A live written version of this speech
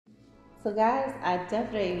So guys, I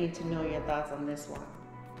definitely need to know your thoughts on this one.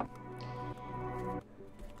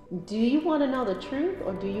 Do you want to know the truth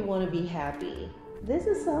or do you want to be happy? This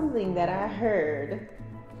is something that I heard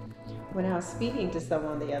when I was speaking to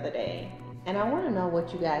someone the other day, and I want to know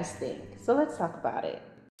what you guys think. So let's talk about it.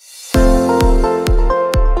 So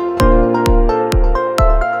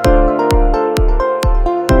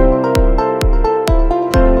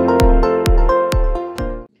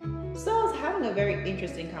I was having a very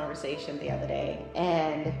interesting conversation the other day,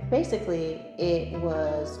 and basically it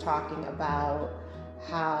was talking about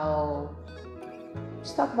how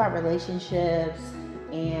just talk about relationships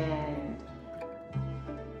and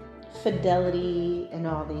fidelity and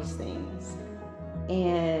all these things.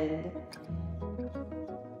 And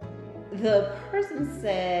the person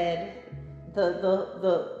said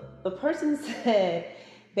the person said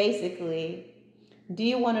basically, do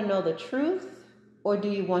you want to know the truth or do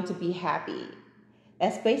you want to be happy?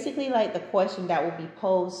 That's basically like the question that would be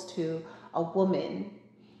posed to a woman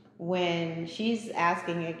when she's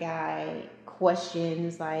asking a guy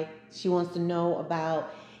questions, like she wants to know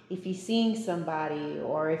about if he's seeing somebody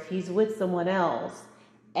or if he's with someone else.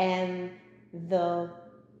 And the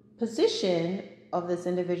position of this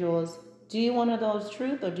individual is, do you want to know the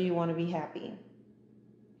truth or do you want to be happy?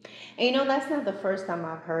 And you know, that's not the first time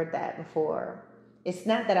I've heard that before. It's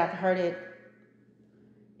not that I've heard it.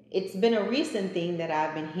 It's been a recent thing that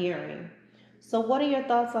I've been hearing. So what are your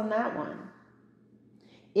thoughts on that one?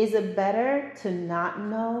 Is it better to not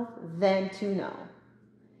know than to know?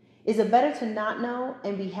 Is it better to not know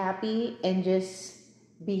and be happy and just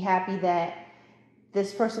be happy that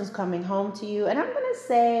this person's coming home to you? And I'm going to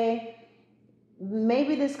say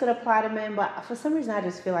maybe this could apply to men, but for some reason I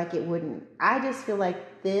just feel like it wouldn't. I just feel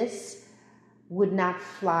like this would not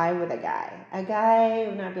fly with a guy. A guy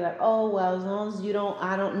would not be like, oh, well, as long as you don't,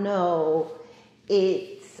 I don't know,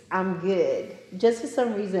 I'm good. Just for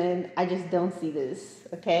some reason, I just don't see this,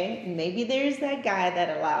 okay? Maybe there's that guy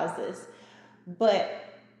that allows this. But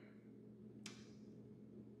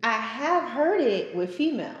I have heard it with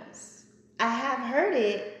females. I have heard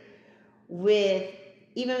it with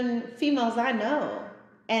even females I know.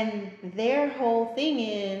 And their whole thing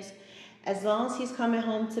is, as long as he's coming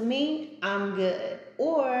home to me, I'm good.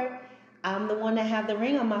 Or I'm the one that have the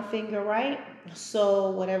ring on my finger, right?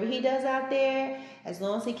 So whatever he does out there, as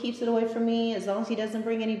long as he keeps it away from me, as long as he doesn't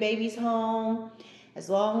bring any babies home, as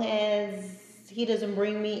long as he doesn't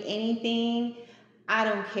bring me anything, I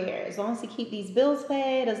don't care. As long as he keep these bills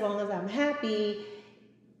paid, as long as I'm happy,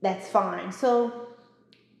 that's fine. So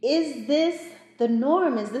is this the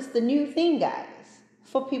norm? Is this the new thing, guys,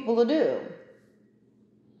 for people to do?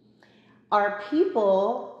 Are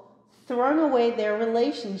people throwing away their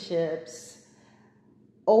relationships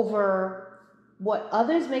over what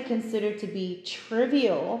others may consider to be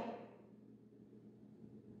trivial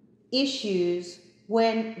issues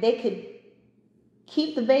when they could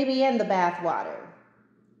keep the baby in the bathwater,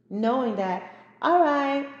 knowing that, all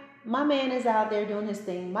right, my man is out there doing his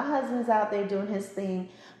thing, my husband's out there doing his thing,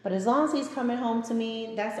 but as long as he's coming home to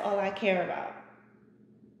me, that's all I care about?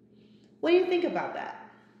 What do you think about that?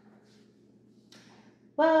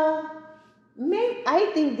 Well,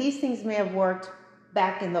 I think these things may have worked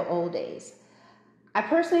back in the old days. I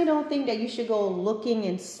personally don't think that you should go looking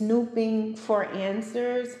and snooping for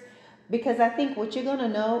answers, because I think what you're going to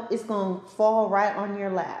know is going to fall right on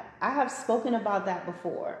your lap. I have spoken about that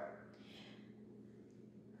before.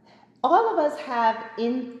 All of us have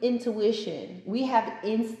intuition. We have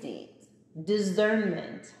instinct,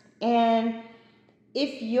 discernment. And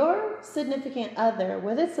if your significant other,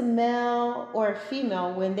 whether it's a male or a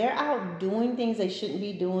female, when they're out doing things they shouldn't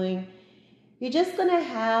be doing, you're just going to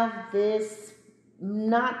have this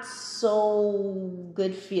not so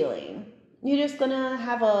good feeling. You're just going to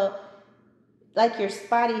have like your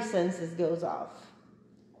spidey senses goes off.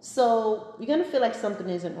 So you're going to feel like something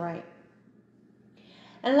isn't right.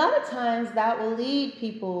 And a lot of times that will lead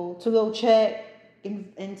people to go check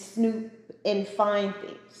and snoop and find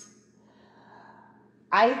things.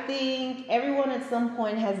 I think everyone at some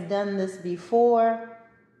point has done this before,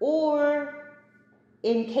 or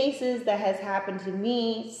in cases that has happened to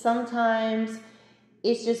me, sometimes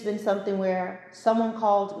it's just been something where someone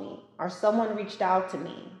called me or someone reached out to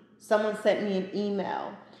me, someone sent me an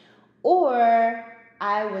email, or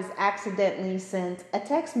I was accidentally sent a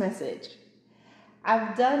text message.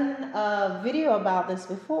 I've done a video about this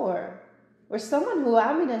before, where someone who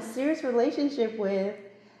I'm in a serious relationship with,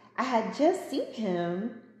 I had just seen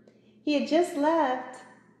him, he had just left,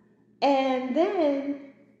 and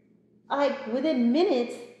then, like within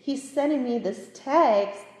minutes, he's sending me this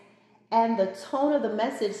text, and the tone of the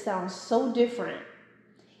message sounds so different.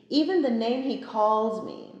 Even the name he calls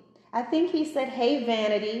me. I think he said, "Hey,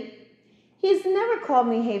 Vanity." He's never called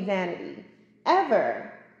me "Hey, Vanity,"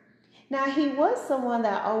 ever. Now, he was someone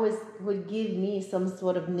that always would give me some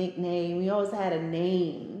sort of nickname. He always had a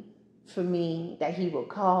name for me that he would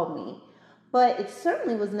call me. But it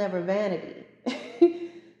certainly was never Vanity.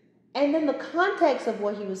 And then the context of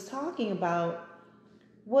what he was talking about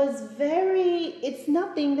was it's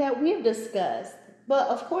nothing that we've discussed. But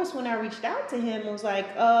of course, when I reached out to him, I was like,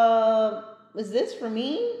 is this for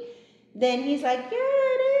me? Then he's like, yeah,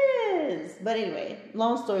 it is. But anyway,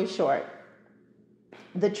 long story short,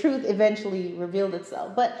 the truth eventually revealed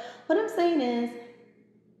itself. But what I'm saying is,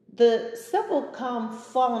 the stuff will come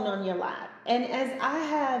falling on your lap. And as I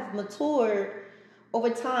have matured over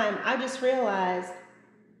time, I just realized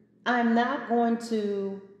I'm not going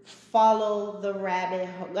to follow the rabbit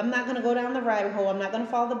hole. I'm not going to go down the rabbit hole. I'm not going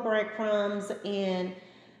to follow the breadcrumbs and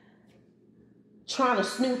trying to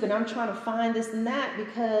snoop and I'm trying to find this and that,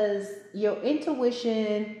 because your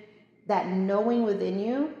intuition, that knowing within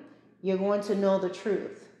you, you're going to know the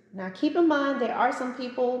truth. Now, keep in mind, there are some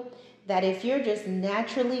people that if you're just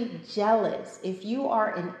naturally jealous, if you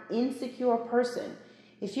are an insecure person,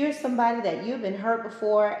 if you're somebody that you've been hurt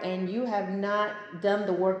before and you have not done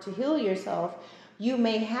the work to heal yourself, you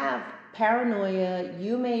may have paranoia,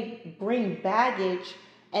 you may bring baggage,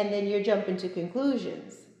 and then you're jumping to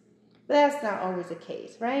conclusions. But that's not always the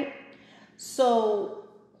case, right? So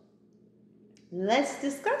let's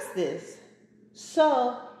discuss this.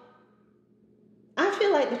 So I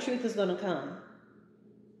feel like the truth is going to come.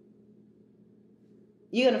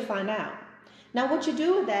 You're going to find out. Now, what you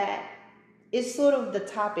do with that is sort of the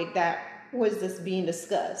topic that was just being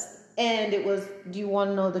discussed. And it was, do you want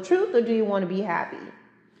to know the truth or do you want to be happy?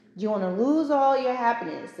 Do you want to lose all your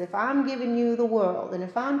happiness? If I'm giving you the world and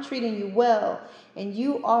if I'm treating you well and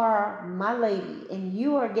you are my lady and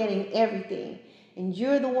you are getting everything and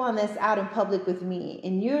you're the one that's out in public with me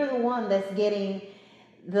and you're the one that's getting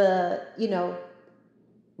the,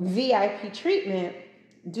 VIP treatment,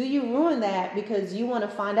 do you ruin that because you want to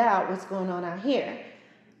find out what's going on out here?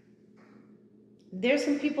 There's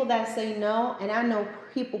some people that say no, and I know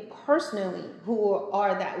people personally who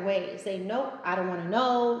are that way. Say, nope, I don't want to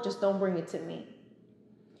know, just don't bring it to me.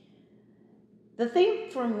 The thing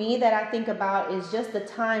for me that I think about is just the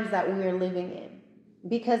times that we are living in.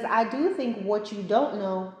 Because I do think what you don't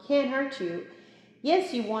know can hurt you.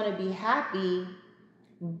 Yes, you want to be happy,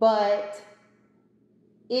 but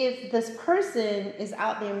if this person is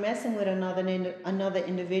out there messing with another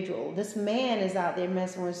individual, this man is out there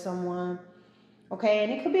messing with someone, okay,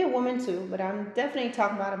 and it could be a woman too, but I'm definitely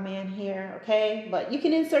talking about a man here, okay? But you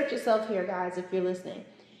can insert yourself here, guys, if you're listening.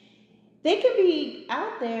 They could be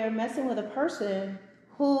out there messing with a person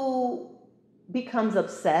who becomes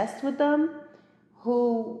obsessed with them,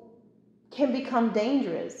 who can become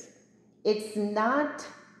dangerous. It's not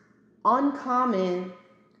uncommon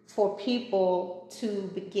for people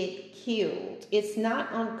to get killed. It's not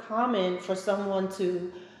uncommon for someone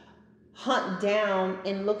to hunt down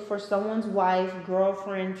and look for someone's wife,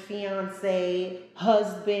 girlfriend, fiance,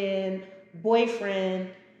 husband, boyfriend.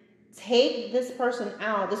 Take this person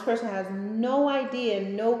out. This person has no idea,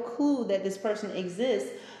 no clue that this person exists,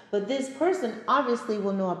 but this person obviously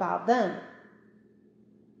will know about them.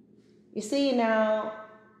 You see, now,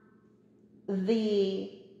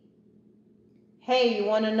 hey, you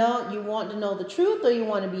want to know the truth or you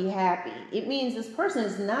want to be happy? It means this person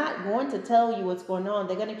is not going to tell you what's going on.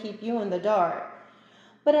 They're going to keep you in the dark.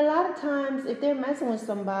 But a lot of times, if they're messing with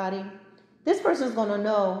somebody, this person is going to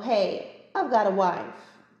know, hey, I've got a wife.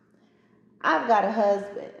 I've got a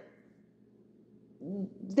husband.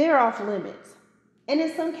 They're off limits. And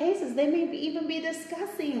in some cases, they may even be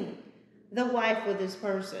discussing the wife with this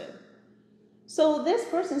person. So this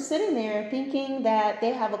person's sitting there thinking that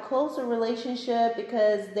they have a closer relationship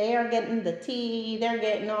because they are getting the tea, they're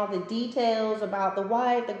getting all the details about the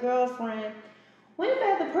wife, the girlfriend. When in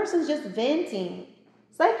fact, the person's just venting.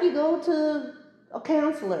 It's like you go to a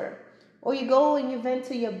counselor or you go and you vent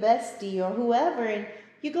to your bestie or whoever and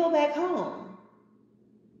you go back home.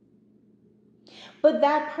 But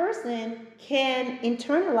that person can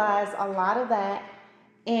internalize a lot of that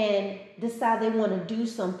and decide they want to do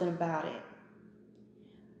something about it.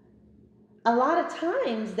 A lot of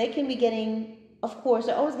times they can be getting, of course,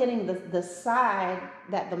 they're always getting the side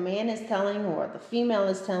that the man is telling or the female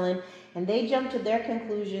is telling, and they jump to their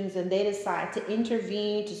conclusions and they decide to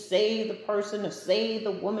intervene to save the person, to save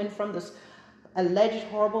the woman from this alleged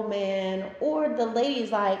horrible man. Or the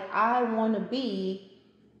lady's like, I want to be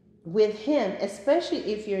with him, especially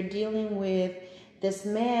if you're dealing with this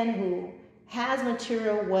man who has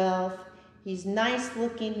material wealth, He's nice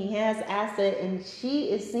looking. He has asset, and she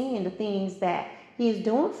is seeing the things that he is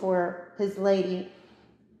doing for his lady.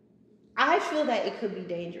 I feel that it could be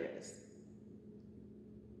dangerous.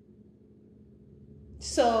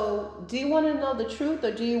 So, do you want to know the truth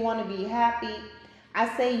or do you want to be happy?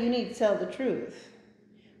 I say you need to tell the truth.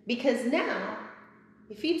 Because now,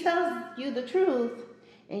 if he tells you the truth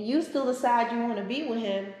and you still decide you want to be with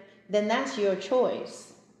him, then that's your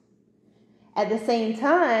choice. At the same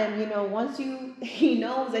time, once he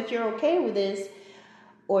knows that you're okay with this,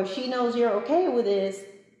 or she knows you're okay with this,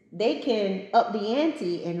 they can up the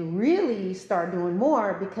ante and really start doing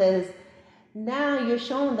more, because now you're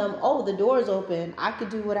showing them, oh, the door's open. I could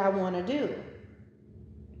do what I want to do.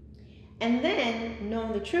 And then,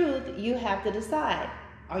 knowing the truth, you have to decide,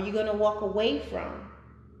 are you going to walk away from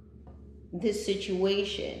this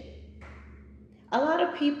situation? A lot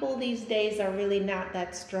of people these days are really not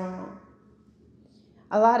that strong.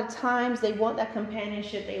 A lot of times they want that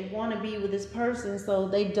companionship. They want to be with this person, so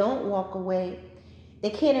they don't walk away. They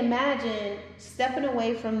can't imagine stepping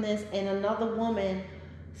away from this and another woman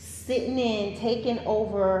sitting in, taking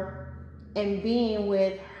over, and being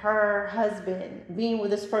with her husband, being with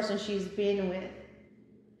this person she's been with.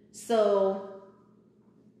 So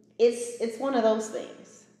it's one of those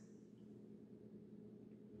things.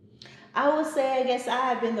 I would say, I guess I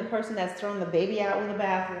have been the person that's thrown the baby out with the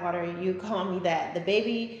bathwater. You call me that. The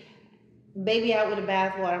baby out with the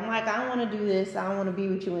bathwater. I'm like, I don't want to do this. I don't want to be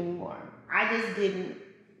with you anymore. I just didn't.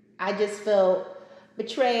 I just felt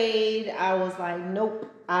betrayed. I was like,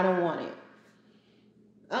 nope, I don't want it.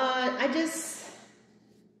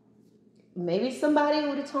 Maybe somebody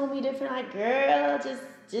would have told me different. Like, girl, just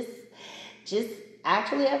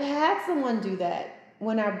actually, I've had someone do that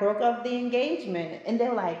when I broke off the engagement. And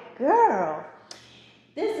they're like, girl,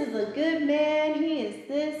 this is a good man. He is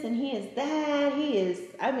this and he is that. He is,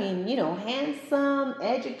 handsome,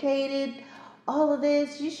 educated, all of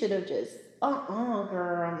this. You should have just, girl,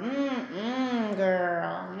 girl.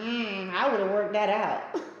 I would have worked that out.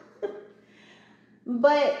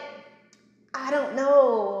 But I don't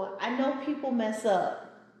know. I know people mess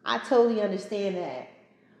up. I totally understand that.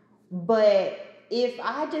 But if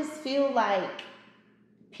I just feel like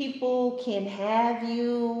people can have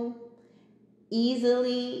you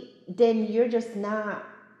easily, then you're just not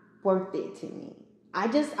worth it to me.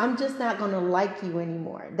 I'm just not going to like you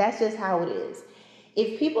anymore. That's just how it is.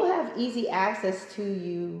 If people have easy access to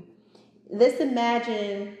you, let's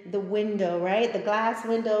imagine the window, right? The glass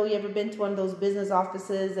window. You ever been to one of those business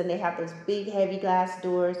offices and they have those big, heavy glass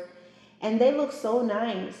doors? And they look so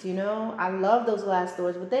nice, I love those glass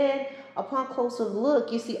doors. But then upon closer look,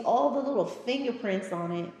 you see all the little fingerprints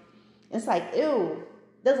on it. It's like, ew,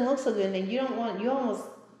 doesn't look so good. And then you almost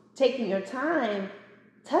taking your time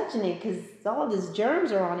touching it because all these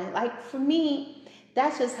germs are on it. Like, for me,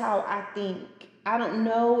 that's just how I think. I don't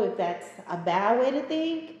know if that's a bad way to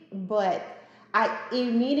think, but I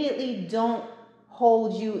immediately don't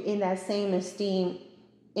hold you in that same esteem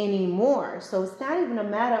anymore. So it's not even a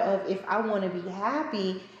matter of if I want to be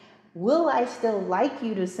happy, will I still like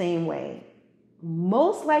you the same way?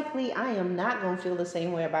 Most likely I am not going to feel the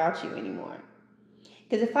same way about you anymore.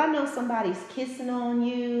 Because if I know somebody's kissing on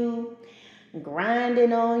you,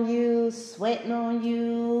 grinding on you, sweating on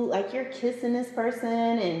you, like you're kissing this person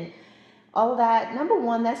and all that, number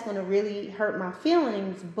one, that's going to really hurt my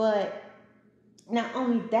feelings. But not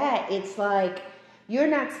only that, it's like you're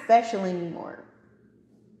not special anymore.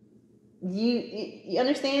 You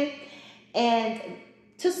understand? And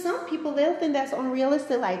to some people, they'll think that's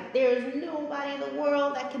unrealistic. Like, there's nobody in the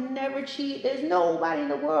world that can never cheat. There's nobody in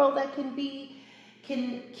the world that can be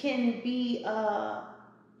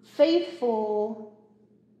faithful.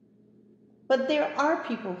 But there are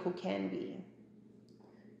people who can be.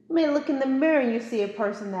 You may look in the mirror and you see a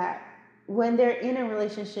person that when they're in a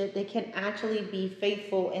relationship, they can actually be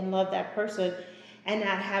faithful and love that person and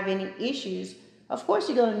not have any issues. Of course,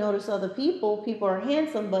 you're going to notice other people. People are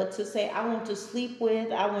handsome, but to say, I want to sleep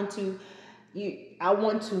with, I want to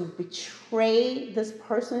betray this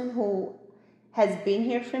person who has been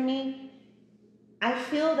here for me. I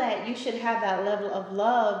feel that you should have that level of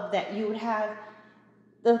love that you would have,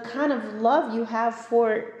 the kind of love you have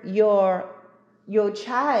for your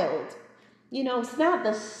child. It's not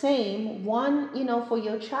the same. One, for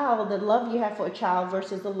your child, the love you have for a child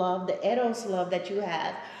versus the eros love that you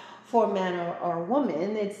have for a man or a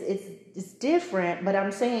woman. It's different. But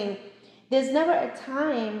I'm saying there's never a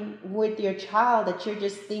time with your child that you're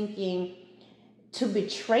just thinking to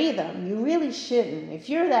betray them. You really shouldn't. If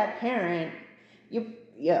you're that parent,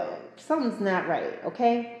 something's not right,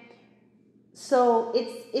 okay? So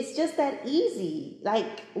it's just that easy.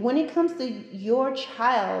 Like when it comes to your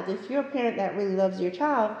child, if you're a parent that really loves your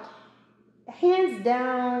child, hands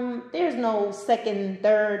down, there's no second,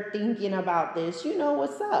 third thinking about this. You know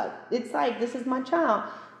what's up. It's like, this is my child.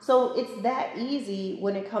 So it's that easy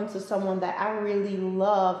when it comes to someone that I really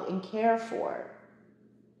love and care for.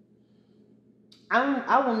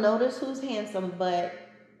 I will notice who's handsome, but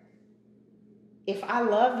if I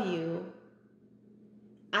love you,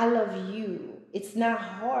 I love you. It's not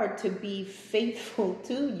hard to be faithful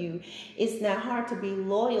to you. It's not hard to be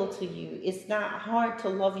loyal to you. It's not hard to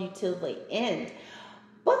love you till the end.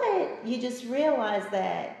 But you just realize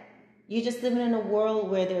that you're just living in a world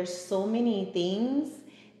where there's so many things.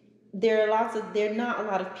 There are not a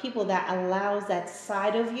lot of people that allows that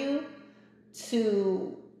side of you,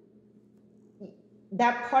 to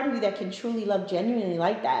that part of you that can truly love genuinely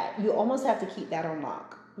like that. You almost have to keep that on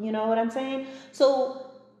lock. You know what I'm saying?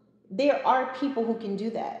 So there are people who can do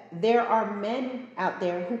that. There are men out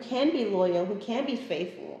there who can be loyal, who can be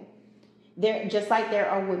faithful. There, just like there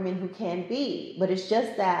are women who can be. But it's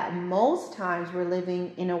just that most times we're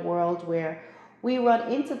living in a world where we run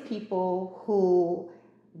into people who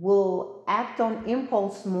will act on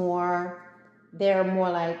impulse more. They're more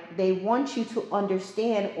like they want you to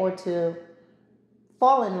understand or to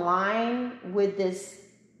fall in line with this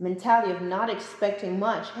mentality of not expecting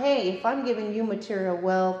much. Hey, if I'm giving you material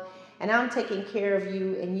wealth and I'm taking care of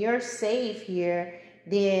you and you're safe here,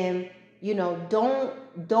 then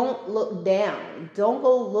don't look down. Don't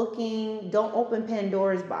go looking, don't open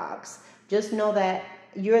Pandora's box. Just know that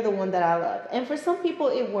you're the one that I love. And for some people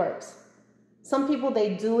it works. Some people,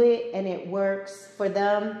 they do it and it works for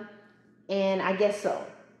them, and I guess so.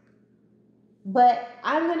 But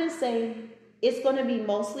I'm going to say it's going to be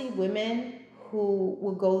mostly women who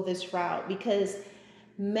will go this route, because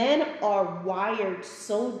men are wired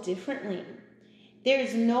so differently.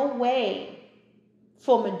 There's no way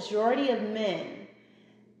for majority of men,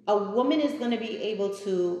 a woman is going to be able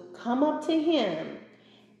to come up to him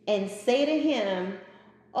and say to him,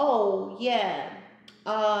 oh yeah,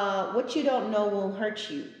 what you don't know will hurt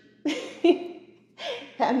you.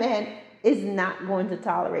 That man is not going to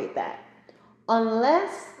tolerate that.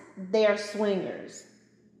 Unless they're swingers.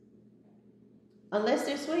 Unless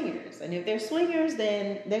they're swingers. And if they're swingers,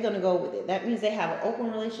 then they're going to go with it. That means they have an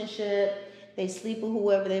open relationship. They sleep with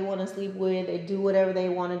whoever they want to sleep with. They do whatever they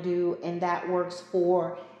want to do. And that works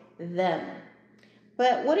for them.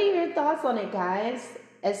 But what are your thoughts on it, guys?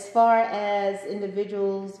 As far as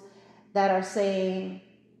individuals that are saying,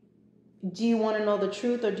 do you want to know the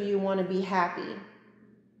truth or do you want to be happy?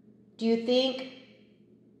 Do you think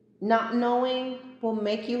not knowing will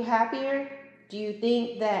make you happier? Do you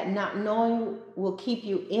think that not knowing will keep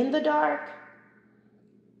you in the dark?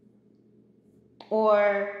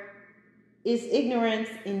 Or is ignorance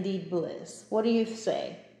indeed bliss? What do you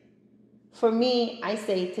say? For me, I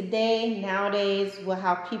say today, nowadays, with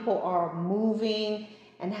how people are moving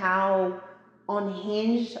and how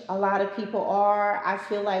unhinged a lot of people are, I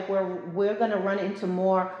feel like we're going to run into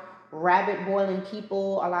more rabbit boiling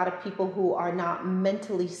people, a lot of people who are not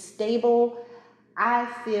mentally stable. I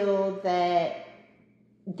feel that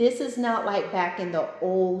this is not like back in the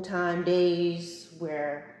old time days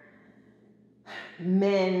where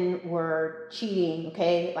men were cheating,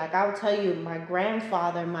 okay? Like I'll tell you, my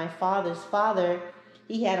grandfather, my father's father,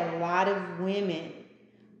 he had a lot of women.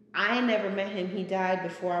 I never met him. He died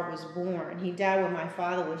before I was born. He died when my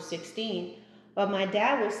father was 16. But my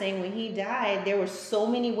dad was saying when he died, there were so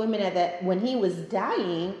many women when he was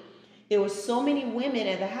dying, there were so many women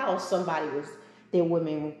at the house. There were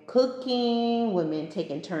women cooking, women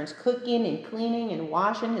taking turns cooking and cleaning and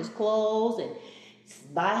washing his clothes and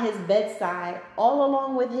by his bedside, all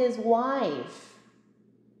along with his wife.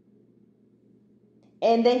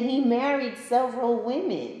 And then he married several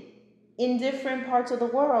women in different parts of the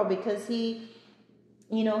world because he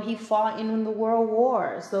fought in the World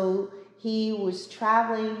War. So he was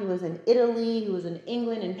traveling. He was in Italy. He was in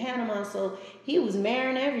England and Panama. So he was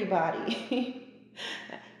marrying everybody.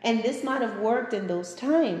 And this might have worked in those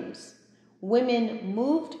times. Women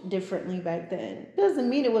moved differently back then. Doesn't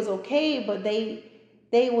mean it was okay, but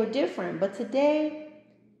they were different. But today,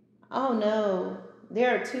 oh no,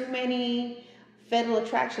 there are too many fatal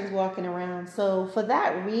attractions walking around. So for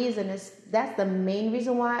that reason, that's the main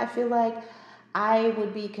reason why I feel like I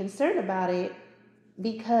would be concerned about it,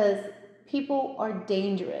 because people are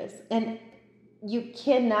dangerous and you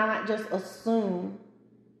cannot just assume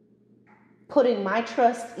putting my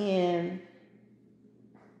trust in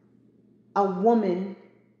a woman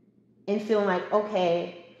and feeling like,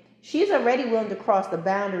 okay, she's already willing to cross the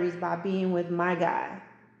boundaries by being with my guy.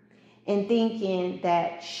 and thinking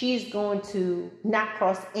that she's going to not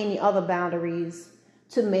cross any other boundaries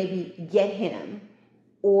to maybe get him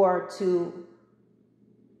or to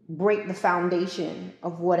break the foundation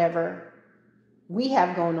of whatever we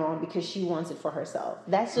have going on because she wants it for herself.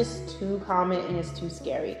 That's just too common and it's too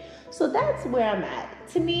scary. So that's where I'm at.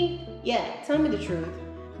 To me, yeah, tell me the truth.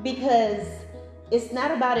 Because it's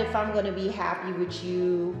not about if I'm going to be happy with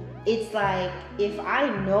you. It's like, if I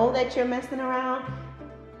know that you're messing around,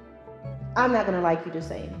 I'm not going to like you the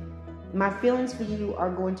same. My feelings for you are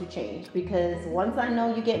going to change, because once I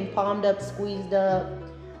know you're getting palmed up, squeezed up,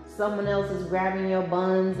 someone else is grabbing your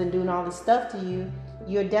buns and doing all this stuff to you,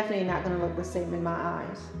 you're definitely not going to look the same in my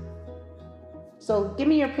eyes. So give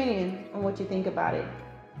me your opinion on what you think about it.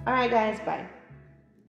 All right, guys, bye.